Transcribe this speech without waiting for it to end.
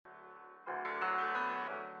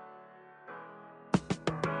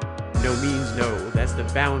means no. That's the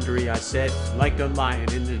boundary I set. Like a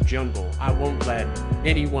lion in the jungle, I won't let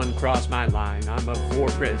anyone cross my line. I'm a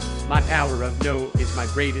fortress. My power of no is my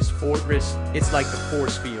greatest fortress. It's like the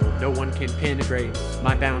force field, no one can penetrate.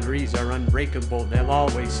 My boundaries are unbreakable, they'll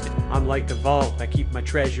always I'm like the vault, I keep my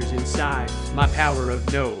treasures inside. My power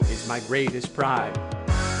of no is my greatest pride.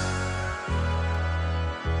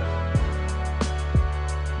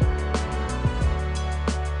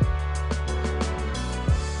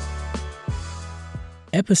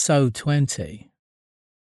 Episode 20.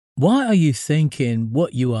 Why are you thinking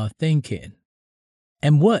what you are thinking?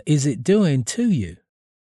 And what is it doing to you?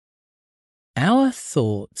 Our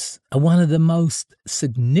thoughts are one of the most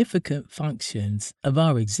significant functions of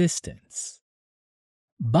our existence.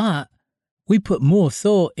 But we put more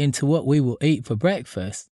thought into what we will eat for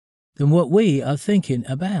breakfast than what we are thinking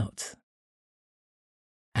about.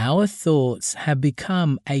 Our thoughts have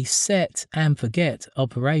become a set and forget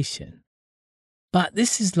operation. But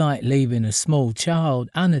this is like leaving a small child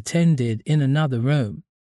unattended in another room.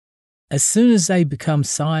 As soon as they become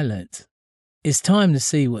silent, it's time to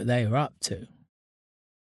see what they are up to.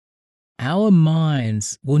 Our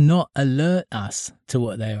minds will not alert us to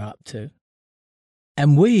what they are up to,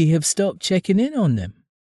 and we have stopped checking in on them.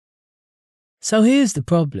 So here's the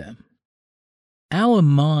problem. Our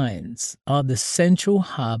minds are the central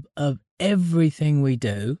hub of everything we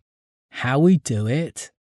do, how we do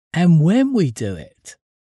it, and when we do it.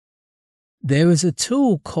 There is a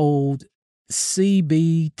tool called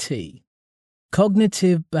CBT,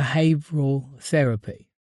 Cognitive Behavioral Therapy.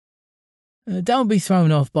 Don't be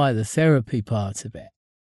thrown off by the therapy part of it.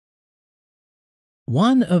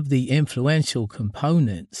 One of the influential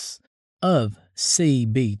components of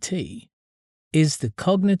CBT is the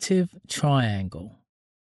cognitive triangle,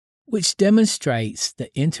 which demonstrates the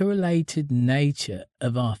interrelated nature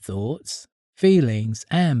of our thoughts, feelings,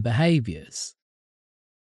 and behaviors.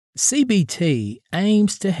 CBT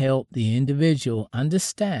aims to help the individual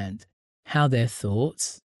understand how their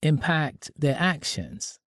thoughts impact their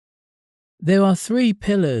actions. There are 3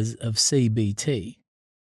 pillars of CBT: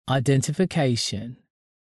 identification,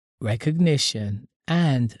 recognition,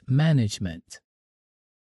 and management.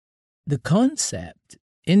 The concept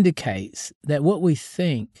indicates that what we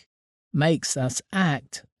think makes us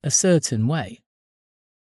act a certain way.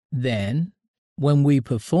 Then, when we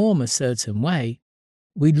perform a certain way,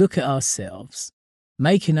 we look at ourselves,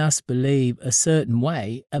 making us believe a certain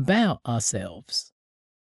way about ourselves.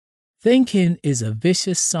 Thinking is a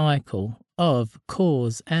vicious cycle of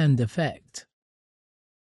cause and effect.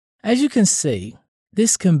 As you can see,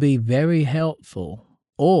 this can be very helpful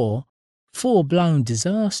or full-blown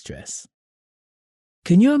disastrous.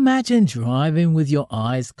 Can you imagine driving with your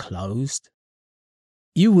eyes closed?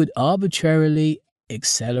 You would arbitrarily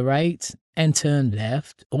accelerate and turn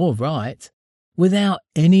left or right without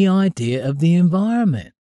any idea of the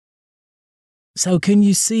environment. So can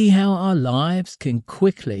you see how our lives can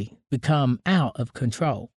quickly become out of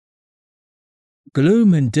control?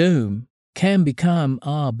 Gloom and doom can become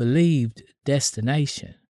our believed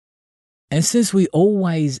destination. And since we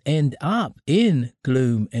always end up in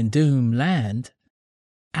gloom and doom land,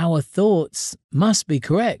 our thoughts must be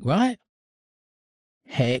correct, right?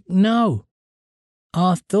 Heck no.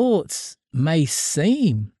 Our thoughts may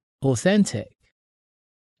seem authentic,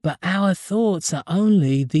 but our thoughts are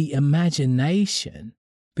only the imagination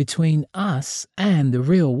between us and the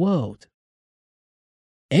real world.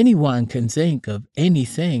 Anyone can think of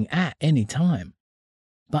anything at any time,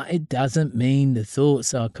 but it doesn't mean the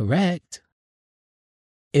thoughts are correct.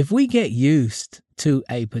 If we get used to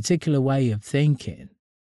a particular way of thinking,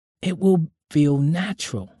 it will feel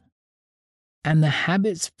natural, and the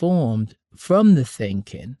habits formed from the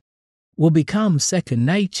thinking will become second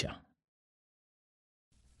nature.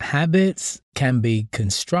 Habits can be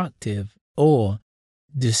constructive or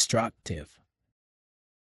destructive.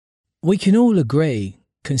 We can all agree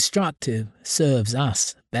constructive serves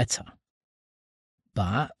us better.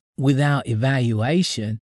 But without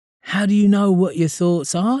evaluation, how do you know what your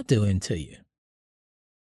thoughts are doing to you?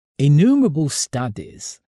 Innumerable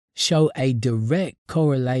studies show a direct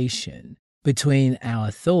correlation between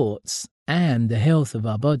our thoughts and the health of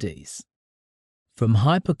our bodies. From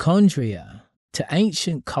hypochondria to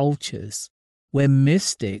ancient cultures where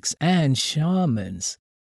mystics and shamans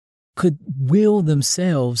could will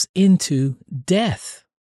themselves into death.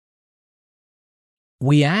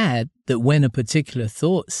 We add that when a particular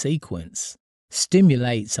thought sequence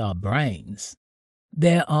stimulates our brains,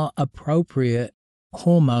 there are appropriate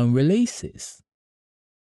hormone releases.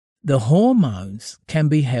 The hormones can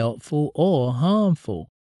be helpful or harmful,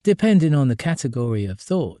 depending on the category of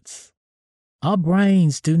thoughts. Our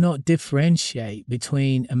brains do not differentiate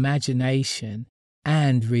between imagination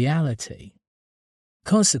and reality.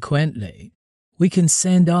 Consequently, we can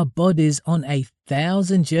send our bodies on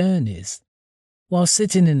 1,000 journeys while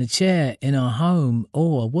sitting in a chair in our home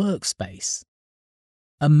or workspace.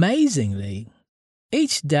 Amazingly,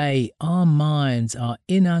 each day our minds are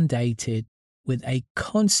inundated with a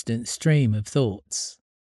constant stream of thoughts,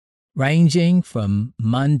 ranging from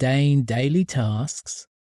mundane daily tasks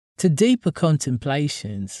to deeper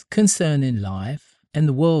contemplations concerning life and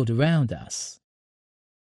the world around us.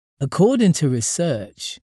 According to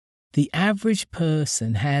research, the average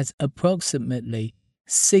person has approximately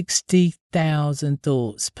 60,000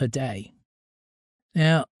 thoughts per day.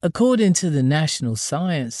 Now, according to the National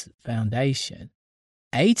Science Foundation,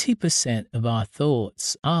 80% of our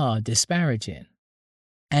thoughts are disparaging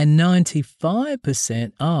and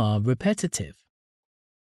 95% are repetitive.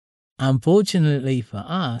 Unfortunately for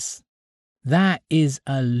us, that is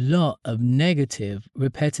a lot of negative,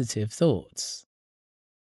 repetitive thoughts.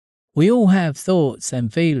 We all have thoughts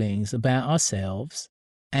and feelings about ourselves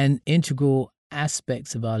and integral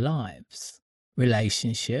aspects of our lives,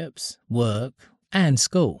 relationships, work, and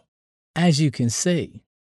school. As you can see,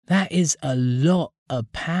 that is a lot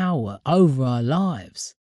of power over our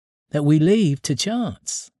lives that we leave to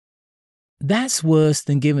chance. That's worse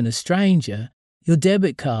than giving a stranger your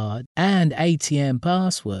debit card and ATM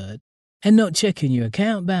password and not checking your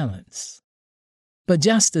account balance. But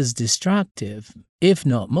just as destructive, if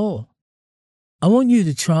not more. I want you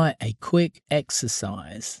to try a quick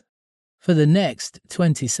exercise for the next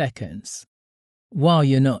 20 seconds while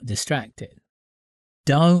you're not distracted.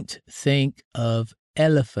 Don't think of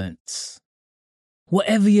elephants.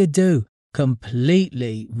 Whatever you do,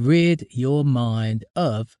 completely rid your mind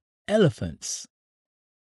of elephants.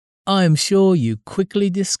 I am sure you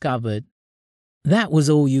quickly discovered that was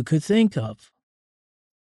all you could think of.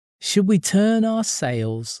 Should we turn our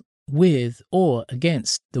sails with or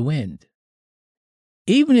against the wind?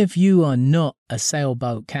 Even if you are not a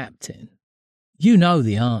sailboat captain, you know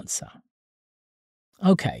the answer.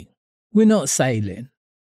 Okay, we're not sailing,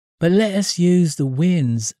 but let us use the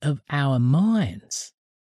winds of our minds.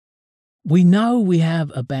 We know we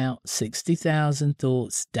have about 60,000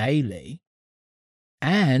 thoughts daily,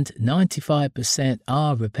 and 95%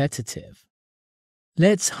 are repetitive.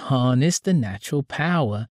 Let's harness the natural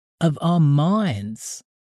power of our minds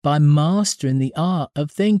by mastering the art of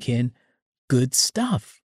thinking good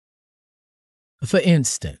stuff. For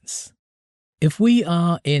instance, if we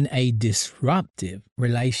are in a disruptive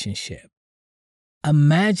relationship,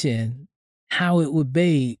 imagine how it would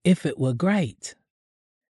be if it were great.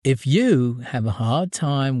 If you have a hard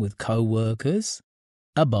time with co-workers,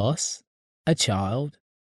 a boss, a child,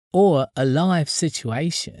 or a life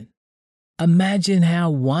situation, imagine how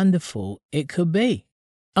wonderful it could be.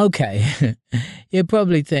 Okay, you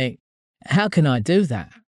probably think, how can I do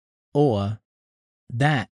that? Or,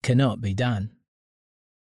 that cannot be done.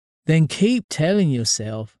 Then keep telling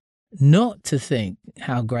yourself not to think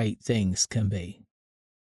how great things can be.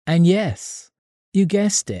 And yes, you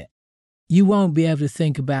guessed it, you won't be able to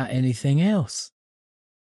think about anything else.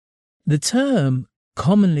 The term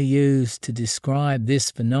commonly used to describe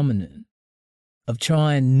this phenomenon of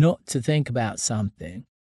trying not to think about something,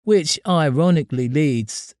 which ironically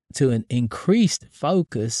leads to an increased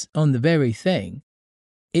focus on the very thing,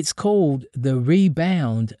 it's called the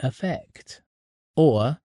rebound effect,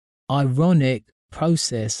 or ironic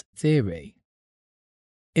process theory.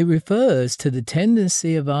 It refers to the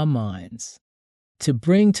tendency of our minds to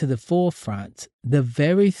bring to the forefront the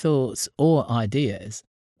very thoughts or ideas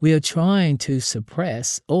we are trying to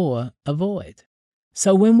suppress or avoid.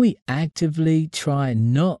 So when we actively try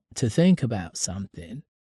not to think about something,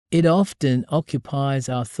 it often occupies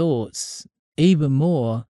our thoughts even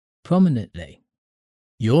more prominently.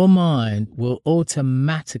 Your mind will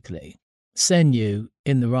automatically send you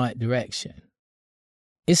in the right direction.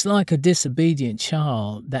 It's like a disobedient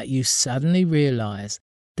child that you suddenly realize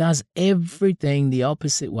does everything the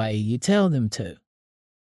opposite way you tell them to.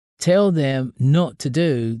 Tell them not to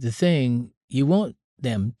do the thing you want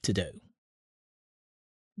them to do.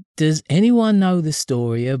 Does anyone know the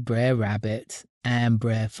story of Brer Rabbit and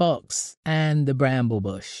Brer Fox and the bramble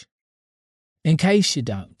bush? In case you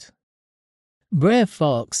don't, Brer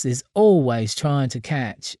Fox is always trying to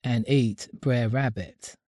catch and eat Brer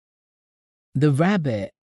Rabbit. The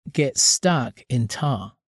rabbit gets stuck in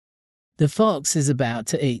tar. The fox is about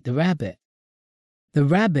to eat the rabbit. The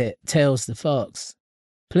rabbit tells the fox,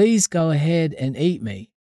 "Please go ahead and eat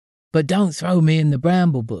me, but don't throw me in the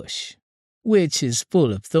bramble bush, which is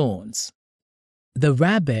full of thorns." The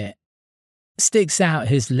rabbit sticks out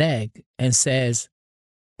his leg and says,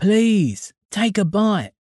 "Please take a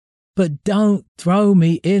bite, but don't throw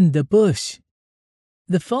me in the bush."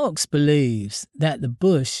 The fox believes that the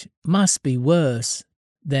bush must be worse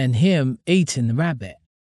than him eating the rabbit.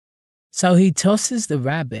 So he tosses the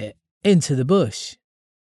rabbit into the bush.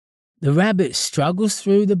 The rabbit struggles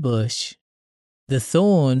through the bush. The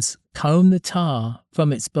thorns comb the tar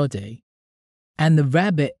from its body, and the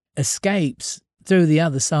rabbit escapes through the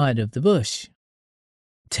other side of the bush.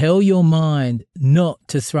 Tell your mind not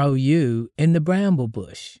to throw you in the bramble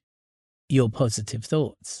bush, your positive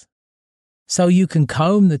thoughts, so you can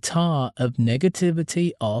comb the tar of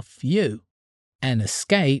negativity off you and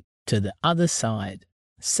escape to the other side,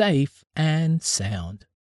 safe and sound.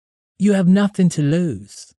 You have nothing to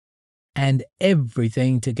lose and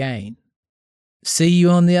everything to gain. See you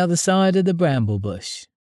on the other side of the bramble bush.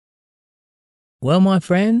 Well, my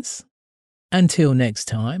friends, until next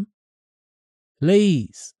time,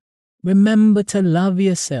 please remember to love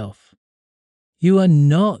yourself. You are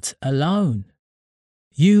not alone.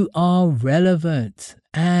 You are relevant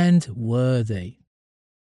and worthy.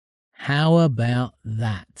 How about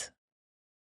that?